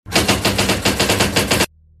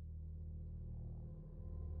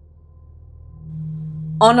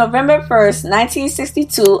On November 1st,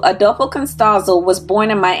 1962, Adolfo Constanzo was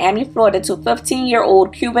born in Miami, Florida to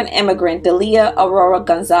 15-year-old Cuban immigrant Delia Aurora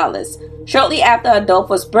Gonzalez. Shortly after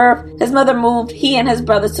Adolfo's birth, his mother moved he and his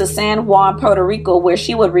brothers to San Juan, Puerto Rico, where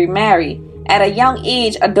she would remarry. At a young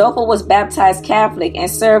age, Adolfo was baptized Catholic and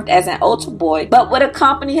served as an altar boy, but would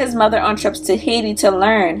accompany his mother on trips to Haiti to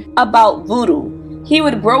learn about voodoo. He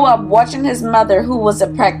would grow up watching his mother, who was a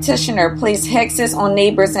practitioner, place hexes on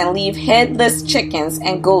neighbors and leave headless chickens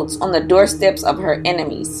and goats on the doorsteps of her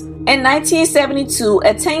enemies. In 1972,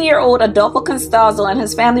 a 10-year-old Adolfo Constanzo and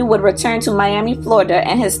his family would return to Miami, Florida,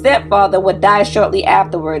 and his stepfather would die shortly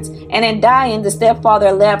afterwards. And in dying, the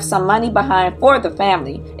stepfather left some money behind for the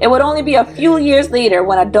family. It would only be a few years later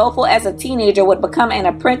when Adolfo, as a teenager, would become an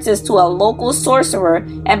apprentice to a local sorcerer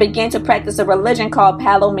and begin to practice a religion called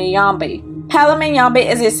Palo Mayombe. Palo Mayombe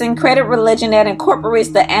is a syncretic religion that incorporates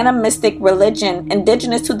the animistic religion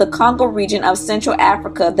indigenous to the Congo region of Central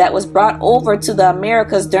Africa that was brought over to the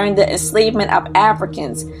Americas during the enslavement of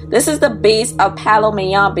Africans. This is the base of Palo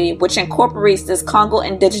Mayombe, which incorporates this Congo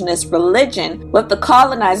indigenous religion with the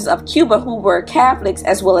colonizers of Cuba, who were Catholics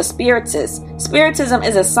as well as Spiritists. Spiritism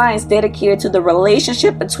is a science dedicated to the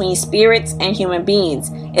relationship between spirits and human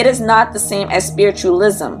beings. It is not the same as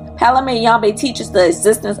spiritualism. Palo Mayombe teaches the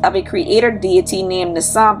existence of a creator deity named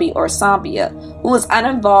Nsambi or Sambia, who is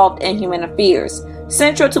uninvolved in human affairs.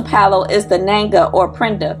 Central to Palo is the Nanga or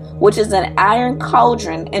Prenda, which is an iron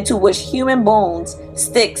cauldron into which human bones,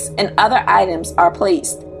 sticks, and other items are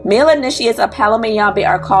placed. Male initiates of Palo Mayombe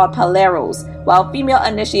are called Paleros, while female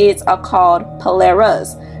initiates are called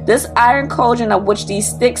Paleras. This iron cauldron of which these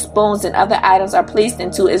sticks, bones, and other items are placed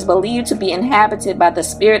into is believed to be inhabited by the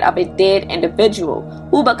spirit of a dead individual,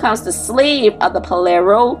 who becomes the slave of the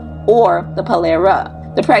Palero or the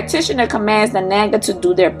Palera. The practitioner commands the Nanga to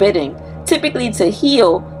do their bidding, typically to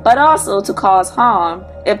heal, but also to cause harm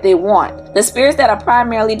if they want. The spirits that are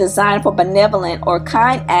primarily designed for benevolent or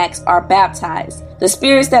kind acts are baptized. The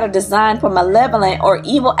spirits that are designed for malevolent or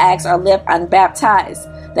evil acts are left unbaptized.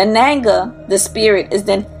 The Nanga, the spirit, is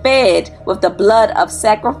then fed with the blood of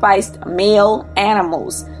sacrificed male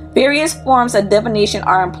animals. Various forms of divination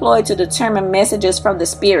are employed to determine messages from the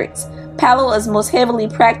spirits. Palo is most heavily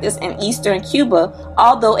practiced in eastern Cuba,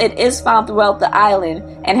 although it is found throughout the island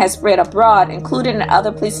and has spread abroad, including in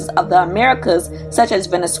other places of the Americas, such as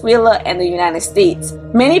Venezuela and the United States.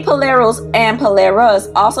 Many Paleros and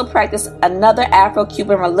Paleras also practice another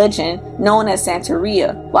Afro-Cuban religion known as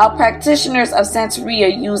Santeria. While practitioners of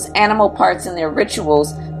Santeria use animal parts in their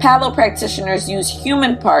rituals, Palo practitioners use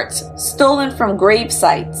human parts stolen from grave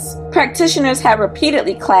sites. Practitioners have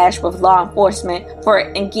repeatedly clashed with law enforcement for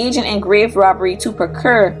engaging in grave robbery to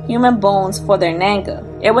procure human bones for their Nanga.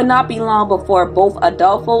 It would not be long before both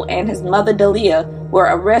Adolfo and his mother Delia were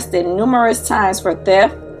arrested numerous times for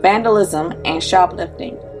theft, vandalism, and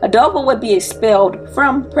shoplifting. Adolfo would be expelled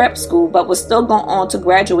from prep school but would still go on to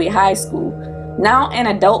graduate high school. Now an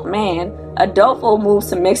adult man, Adolfo moves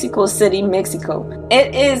to Mexico City, Mexico.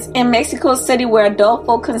 It is in Mexico City where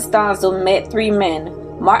Adolfo Constanzo met three men,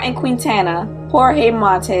 Martin Quintana, Jorge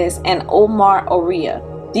Montes, and Omar Oria.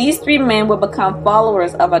 These three men would become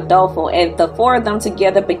followers of Adolfo, and the four of them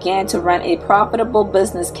together began to run a profitable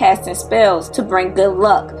business casting spells to bring good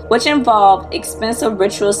luck, which involved expensive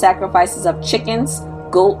ritual sacrifices of chickens,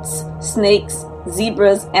 goats, snakes,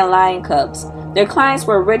 zebras, and lion cubs. Their clients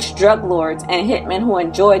were rich drug lords and hitmen who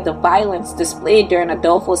enjoyed the violence displayed during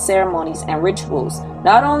Adolfo's ceremonies and rituals.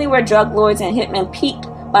 Not only were drug lords and hitmen piqued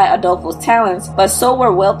by Adolfo's talents, but so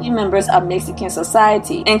were wealthy members of Mexican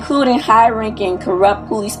society, including high-ranking corrupt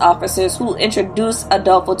police officers who introduced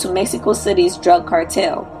Adolfo to Mexico City's drug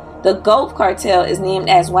cartel. The Gulf Cartel is named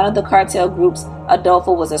as one of the cartel groups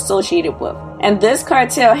Adolfo was associated with. And this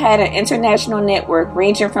cartel had an international network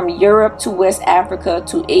ranging from Europe to West Africa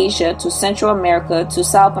to Asia to Central America to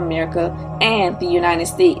South America and the United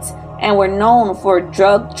States, and were known for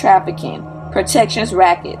drug trafficking, protections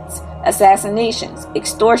rackets, assassinations,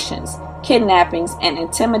 extortions, kidnappings, and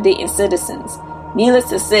intimidating citizens. Needless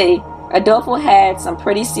to say, Adolfo had some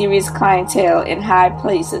pretty serious clientele in high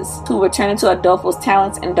places who were turning to Adolfo's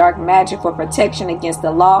talents and dark magic for protection against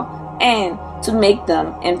the law and to make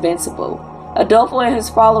them invincible. Adolfo and his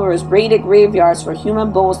followers raided graveyards for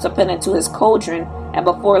human bones to put into his cauldron, and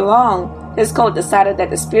before long, his cult decided that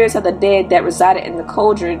the spirits of the dead that resided in the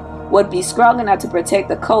cauldron would be strong enough to protect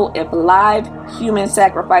the cult if live human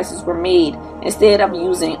sacrifices were made instead of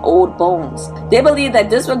using old bones. They believed that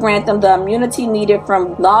this would grant them the immunity needed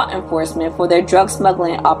from law enforcement for their drug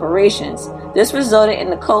smuggling operations. This resulted in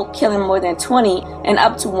the cult killing more than 20 and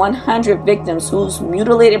up to 100 victims whose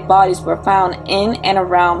mutilated bodies were found in and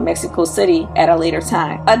around Mexico City at a later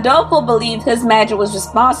time. Adolfo believed his magic was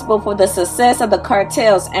responsible for the success of the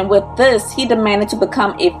cartels, and with this, he demanded to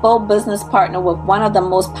become a full business partner with one of the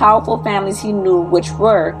most powerful families he knew, which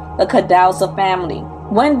were the Cadalso family.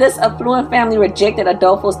 When this affluent family rejected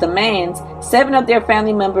Adolfo's demands, 7 of their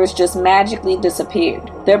family members just magically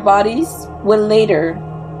disappeared. Their bodies would later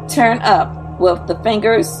turn up with the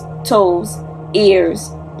fingers, toes, ears,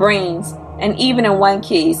 brains, and even in one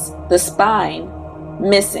case, the spine,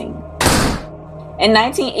 missing. In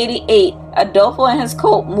 1988, Adolfo and his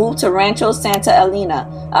cult moved to Rancho Santa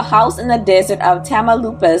Elena, a house in the desert of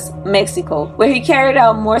Tamaulipas, Mexico, where he carried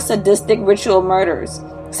out more sadistic ritual murders,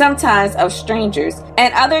 sometimes of strangers,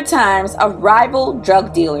 and other times of rival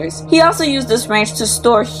drug dealers. He also used this ranch to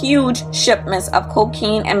store huge shipments of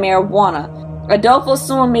cocaine and marijuana. Adolfo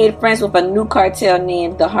soon made friends with a new cartel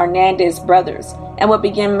named the Hernandez brothers and would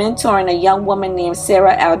begin mentoring a young woman named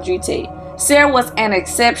Sarah Aldrete. Sarah was an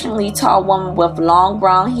exceptionally tall woman with long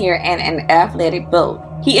brown hair and an athletic build.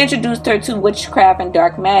 He introduced her to witchcraft and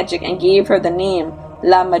dark magic and gave her the name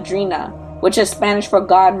La Madrina, which is Spanish for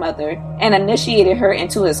godmother, and initiated her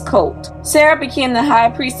into his cult. Sarah became the high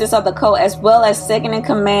priestess of the cult as well as second in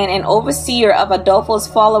command and overseer of Adolfo's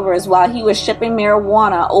followers while he was shipping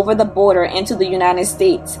marijuana over the border into the United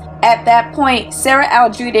States. At that point, Sarah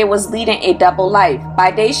Aldrete was leading a double life. By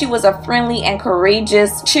day, she was a friendly and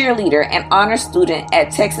courageous cheerleader and honor student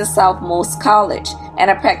at Texas Southmost College, and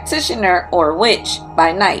a practitioner or witch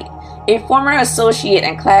by night. A former associate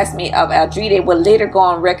and classmate of Aldrete would later go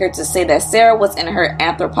on record to say that Sarah was in her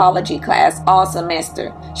anthropology class all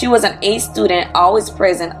semester. She was an A student, always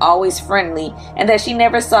present, always friendly, and that she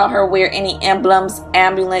never saw her wear any emblems,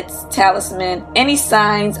 amulets, talisman, any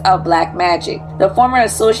signs of black magic. The former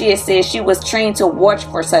associate said she was trained to watch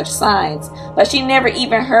for such signs, but she never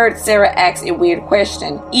even heard Sarah ask a weird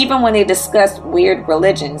question, even when they discussed weird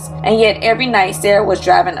religions. And yet every night Sarah was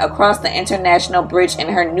driving across the International Bridge in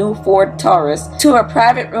her new Ford Taurus to her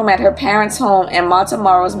private room at her parents' home in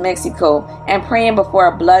Matamoros, Mexico, and praying before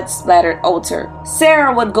a blood-splattered altar.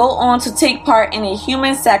 Sarah would go on to take part in a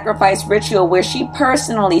human sacrifice ritual where she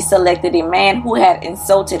personally selected a man who had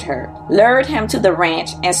insulted her, lured him to the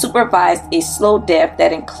ranch, and supervised a slow death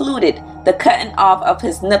that included the cutting off of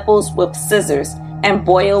his nipples with scissors and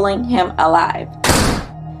boiling him alive.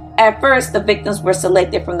 At first, the victims were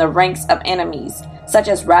selected from the ranks of enemies, such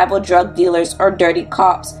as rival drug dealers or dirty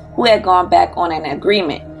cops who had gone back on an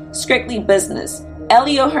agreement. Strictly business.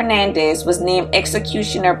 Elio Hernandez was named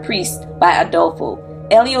executioner priest by Adolfo.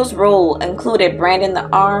 Elio's role included branding the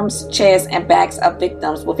arms, chest, and backs of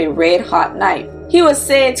victims with a red-hot knife. He was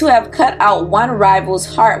said to have cut out one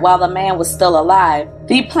rival's heart while the man was still alive.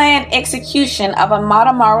 The planned execution of a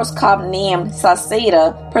Matamoros cop named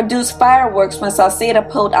Sauceda produced fireworks when Sauceda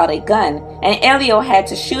pulled out a gun, and Elio had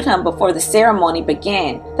to shoot him before the ceremony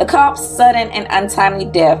began. The cop's sudden and untimely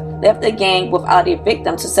death left the gang without a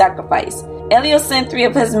victim to sacrifice. Elio sent 3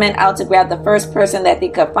 of his men out to grab the first person that they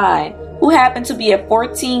could find, who happened to be a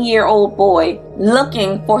 14-year-old boy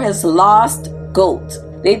looking for his lost goat.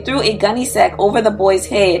 They threw a gunny sack over the boy's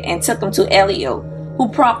head and took him to Elio, who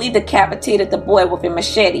promptly decapitated the boy with a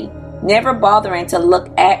machete, never bothering to look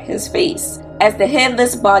at his face. As the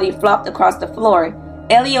headless body flopped across the floor,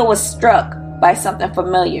 Elio was struck by something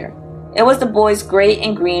familiar. It was the boy's gray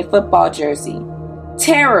and green football jersey.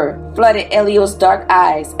 Terror flooded Elio's dark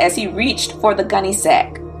eyes as he reached for the gunny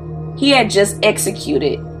sack. He had just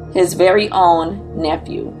executed his very own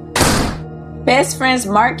nephew. Best friends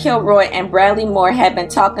Mark Kilroy and Bradley Moore had been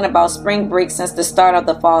talking about spring break since the start of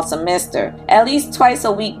the fall semester. At least twice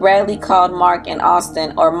a week, Bradley called Mark in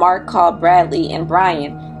Austin, or Mark called Bradley in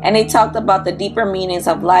Bryan, and they talked about the deeper meanings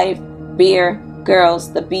of life, beer,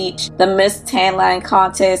 girls, the beach, the Miss Tan Line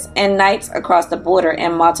contest, and nights across the border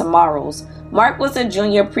in Matamoros. Mark was a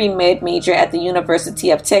junior pre-med major at the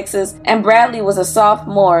University of Texas, and Bradley was a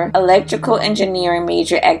sophomore electrical engineering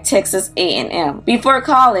major at Texas A&M. Before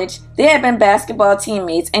college, they had been basketball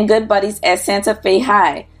teammates and good buddies at Santa Fe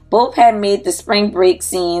High. Both had made the spring break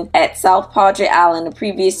scene at South Padre Island the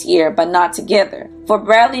previous year, but not together. For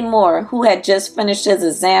Bradley Moore, who had just finished his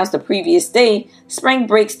exams the previous day, spring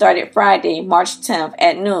break started Friday, March 10th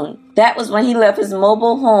at noon. That was when he left his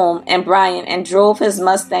mobile home in Bryan and drove his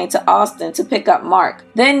Mustang to Austin to pick up Mark.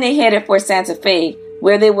 Then they headed for Santa Fe,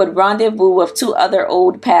 where they would rendezvous with 2 other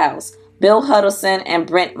old pals, Bill Huddleston, and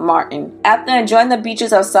Brent Martin. After enjoying the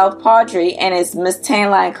beaches of South Padre and its Miss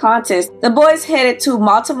Tan Line contest, the boys headed to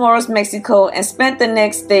Matamoros, Mexico, and spent the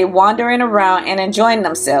next day wandering around and enjoying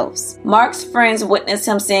themselves. Mark's friends witnessed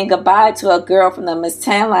him saying goodbye to a girl from the Miss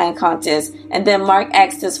Tan Line contest, and then Mark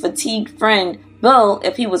asked his fatigued friend Bill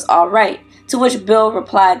if he was alright, to which Bill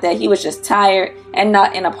replied that he was just tired and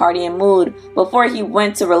not in a partying mood before he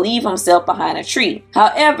went to relieve himself behind a tree.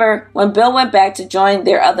 However, when Bill went back to join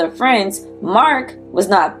their other friends, Mark was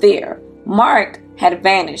not there. Mark had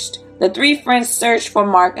vanished. The three friends searched for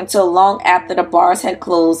Mark until long after the bars had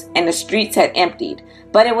closed and the streets had emptied,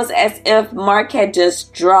 but it was as if Mark had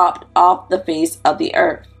just dropped off the face of the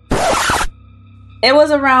earth. It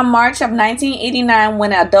was around March of 1989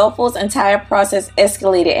 when Adolfo's entire process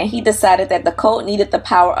escalated and he decided that the cult needed the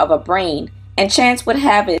power of a brain. And chance would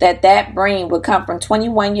have it that that brain would come from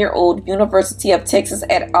 21-year-old University of Texas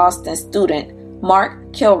at Austin student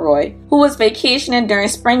Mark Kilroy, who was vacationing during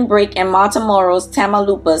spring break in Matamoros,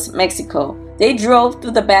 Tamaulipas, Mexico. They drove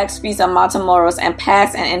through the back streets of Matamoros and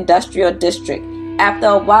passed an industrial district. After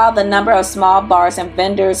a while, the number of small bars and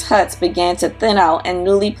vendors' huts began to thin out and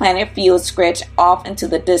newly planted fields stretched off into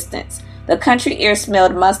the distance. The country air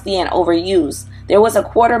smelled musty and overused. There was a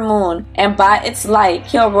quarter moon, and by its light,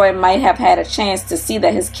 Kilroy might have had a chance to see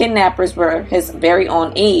that his kidnappers were his very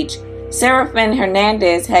own age. Serafin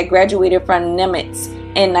Hernandez had graduated from Nimitz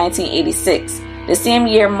in 1986, the same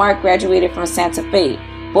year Mark graduated from Santa Fe.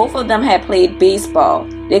 Both of them had played baseball.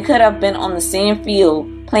 They could have been on the same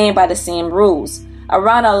field, playing by the same rules.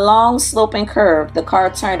 Around a long sloping curve, the car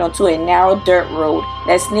turned onto a narrow dirt road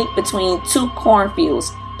that snaked between two cornfields.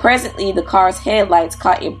 Presently, the car's headlights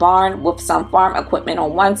caught a barn with some farm equipment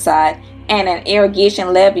on one side and an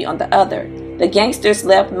irrigation levee on the other. The gangsters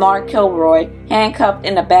left Mark Kilroy handcuffed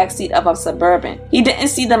in the backseat of a Suburban. He didn't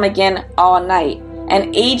see them again all night.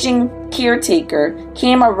 An aging caretaker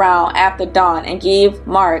came around after dawn and gave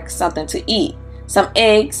Mark something to eat, some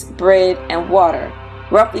eggs, bread, and water.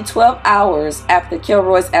 Roughly 12 hours after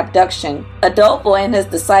Kilroy's abduction, Adolfo and his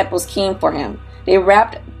disciples came for him. They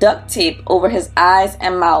wrapped duct tape over his eyes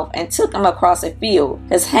and mouth and took him across a field,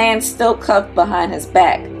 his hands still cuffed behind his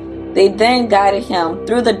back. They then guided him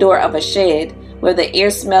through the door of a shed where the air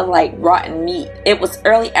smelled like rotten meat. It was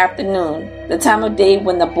early afternoon, the time of day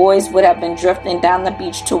when the boys would have been drifting down the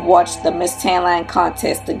beach to watch the Miss Tan Line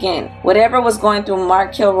contest again. Whatever was going through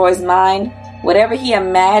Mark Kilroy's mind, whatever he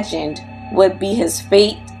imagined would be his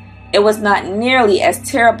fate, it was not nearly as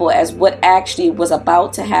terrible as what actually was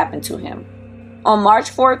about to happen to him. On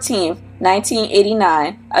March 14,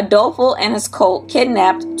 1989, Adolfo and his cult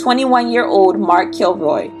kidnapped 21-year-old Mark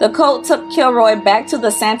Kilroy. The cult took Kilroy back to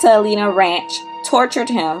the Santa Elena ranch, tortured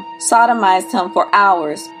him, sodomized him for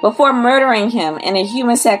hours, before murdering him in a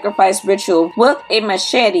human sacrifice ritual with a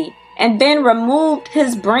machete, and then removed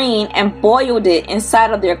his brain and boiled it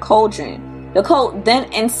inside of their cauldron. The cult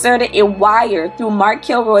then inserted a wire through Mark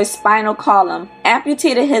Kilroy's spinal column,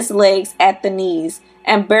 amputated his legs at the knees,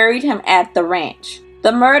 and buried him at the ranch.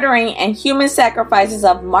 The murdering and human sacrifices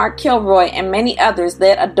of Mark Kilroy and many others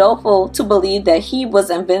led Adolfo to believe that he was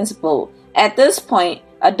invincible. At this point,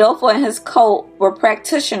 Adolfo and his cult were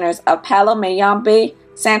practitioners of Palo Mayombe,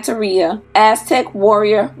 Santeria, Aztec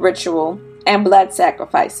warrior ritual, and blood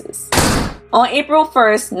sacrifices. On April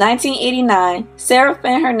 1st, 1989,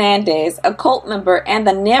 Serafin Hernandez, a cult member and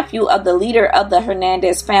the nephew of the leader of the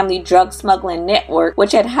Hernandez family drug smuggling network,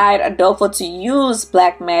 which had hired Adolfo to use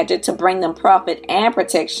black magic to bring them profit and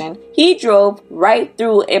protection, he drove right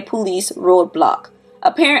through a police roadblock.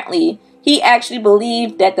 Apparently, he actually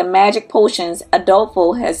believed that the magic potions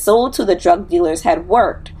Adolfo had sold to the drug dealers had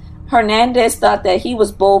worked. Hernandez thought that he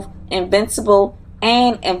was both invincible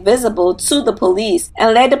and invisible to the police,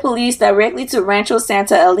 and led the police directly to Rancho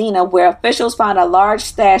Santa Elena, where officials found a large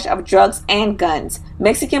stash of drugs and guns.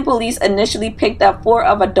 Mexican police initially picked up 4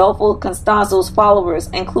 of Adolfo Constanzo's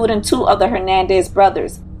followers, including 2 of the Hernandez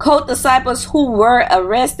brothers. Cult disciples who were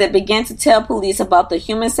arrested began to tell police about the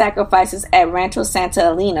human sacrifices at Rancho Santa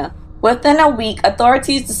Elena. Within a week,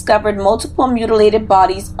 authorities discovered multiple mutilated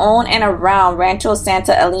bodies on and around Rancho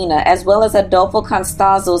Santa Elena, as well as Adolfo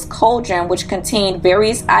Constanzo's cauldron, which contained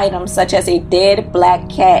various items such as a dead black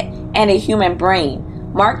cat and a human brain.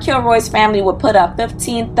 Mark Kilroy's family would put up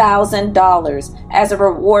 $15,000 as a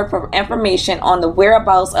reward for information on the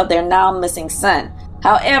whereabouts of their now missing son.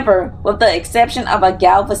 However, with the exception of a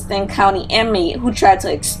Galveston County inmate who tried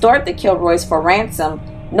to extort the Kilroys for ransom,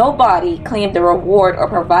 nobody claimed the reward or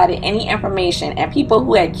provided any information, and people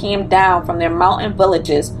who had came down from their mountain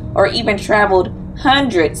villages or even traveled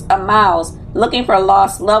hundreds of miles looking for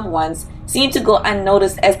lost loved ones seemed to go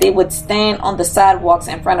unnoticed as they would stand on the sidewalks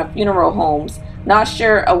in front of funeral homes, not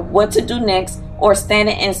sure of what to do next, or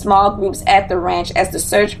standing in small groups at the ranch as the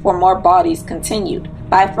search for more bodies continued.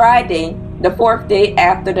 By Friday, the fourth day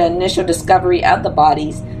after the initial discovery of the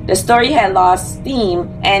bodies, the story had lost steam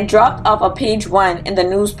and dropped off of page 1 in the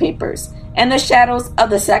newspapers. In the shadows of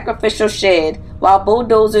the sacrificial shed, while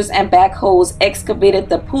bulldozers and backhoes excavated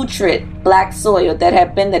the putrid black soil that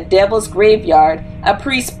had been the devil's graveyard, a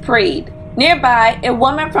priest prayed. Nearby, a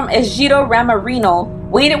woman from Ejido Ramarino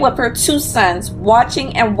waited with her 2 sons,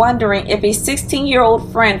 watching and wondering if a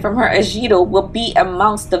 16-year-old friend from her Ejido would be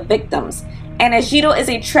amongst the victims. An Ejido is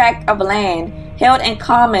a tract of land held in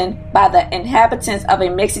common by the inhabitants of a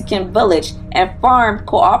Mexican village and farmed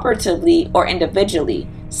cooperatively or individually.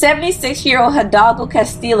 76-year-old Hidalgo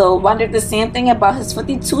Castillo wondered the same thing about his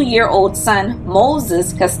 52-year-old son,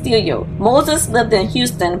 Moses Castillo. Moses lived in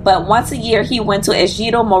Houston, but once a year he went to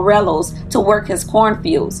Ejido Morelos to work his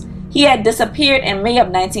cornfields. He had disappeared in May of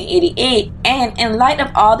 1988, and in light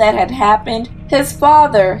of all that had happened, his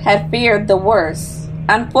father had feared the worst.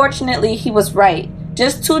 Unfortunately, he was right.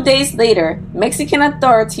 Just 2 days later, Mexican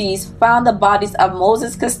authorities found the bodies of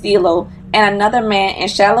Moses Castillo and another man in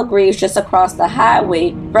shallow graves just across the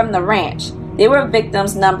highway from the ranch. They were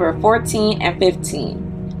victims number 14 and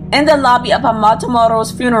 15. In the lobby of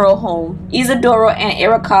Matamoros funeral home, Isidoro and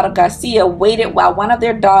Ericado Garcia waited while one of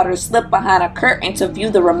their daughters slipped behind a curtain to view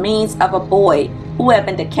the remains of a boy who had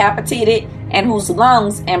been decapitated and whose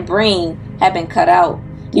lungs and brain had been cut out.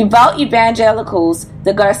 Devout evangelicals,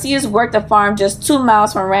 the Garcias worked a farm just 2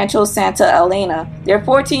 miles from Rancho Santa Elena. Their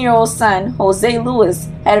 14-year-old son, Jose Luis,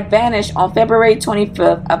 had vanished on February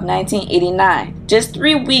 25th of 1989, just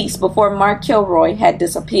 3 weeks before Mark Kilroy had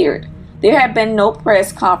disappeared. There had been no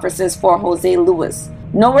press conferences for Jose Luis,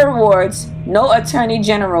 no rewards, no attorney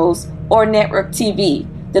generals, or network TV.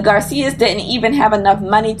 The Garcias didn't even have enough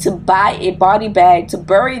money to buy a body bag to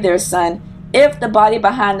bury their son if the body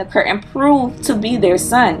behind the curtain proved to be their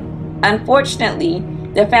son. Unfortunately,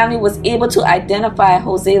 the family was able to identify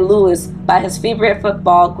Jose Luis by his favorite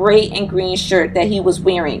football gray and green shirt that he was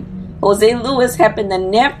wearing. Jose Luis had been the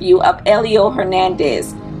nephew of Elio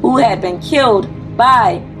Hernandez, who had been killed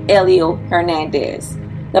by Elio Hernandez.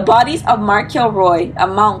 The bodies of Mark Kilroy,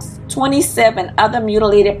 amongst 27 other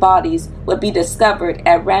mutilated bodies, would be discovered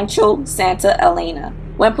at Rancho Santa Elena.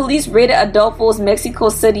 When police raided Adolfo's Mexico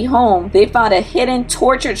City home, they found a hidden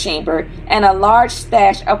torture chamber and a large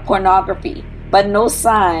stash of pornography, but no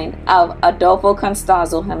sign of Adolfo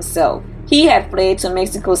Constanzo himself. He had fled to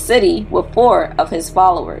Mexico City with 4 of his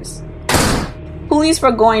followers. Police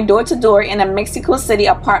were going door to door in a Mexico City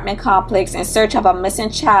apartment complex in search of a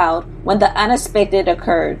missing child when the unexpected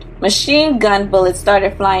occurred. Machine gun bullets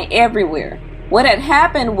started flying everywhere. What had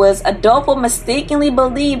happened was Adolfo mistakenly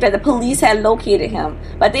believed that the police had located him,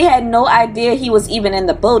 but they had no idea he was even in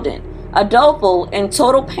the building. Adolfo, in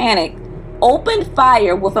total panic, opened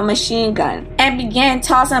fire with a machine gun and began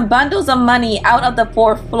tossing bundles of money out of the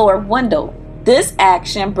 4th floor window. This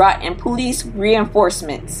action brought in police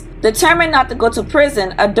reinforcements. Determined not to go to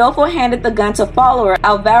prison, Adolfo handed the gun to follower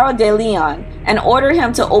Alvaro de Leon and ordered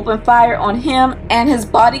him to open fire on him and his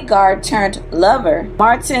bodyguard turned lover,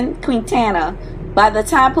 Martin Quintana. By the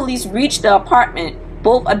time police reached the apartment,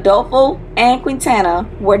 both Adolfo and Quintana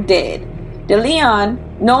were dead. De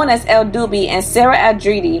Leon, known as El Dubi, and Sarah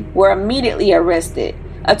Adridi were immediately arrested.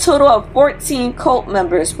 A total of 14 cult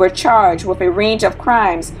members were charged with a range of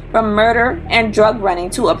crimes from murder and drug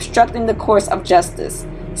running to obstructing the course of justice.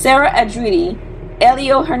 Sarah Adridi,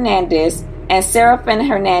 Elio Hernandez, and Serafin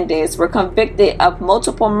Hernandez were convicted of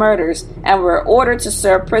multiple murders and were ordered to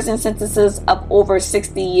serve prison sentences of over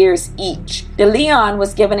 60 years each. De Leon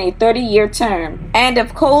was given a 30-year term, and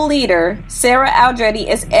if co-leader Sarah Adridi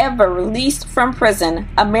is ever released from prison,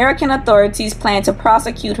 American authorities plan to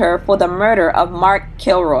prosecute her for the murder of Mark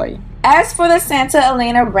Kilroy. As for the Santa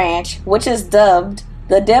Elena Ranch, which is dubbed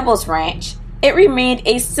the Devil's Ranch, it remained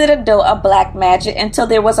a citadel of black magic until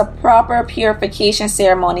there was a proper purification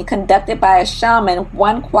ceremony conducted by a shaman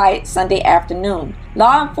one quiet Sunday afternoon.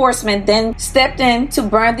 Law enforcement then stepped in to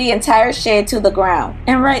burn the entire shed to the ground,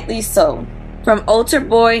 and rightly so. From altar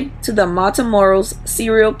boy to the Matamoros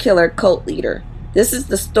serial killer cult leader, this is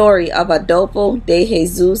the story of Adolfo de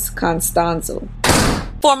Jesus Constanzo.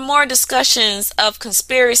 For more discussions of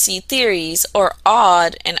conspiracy theories or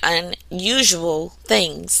odd and unusual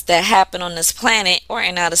things that happen on this planet or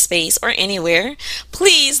in outer space or anywhere,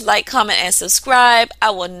 please like, comment, and subscribe.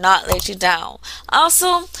 I will not let you down.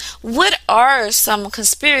 Also, what are some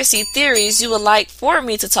conspiracy theories you would like for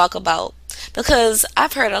me to talk about? because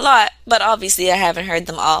I've heard a lot, but obviously I haven't heard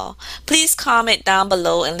them all. Please comment down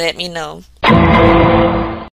below and let me know.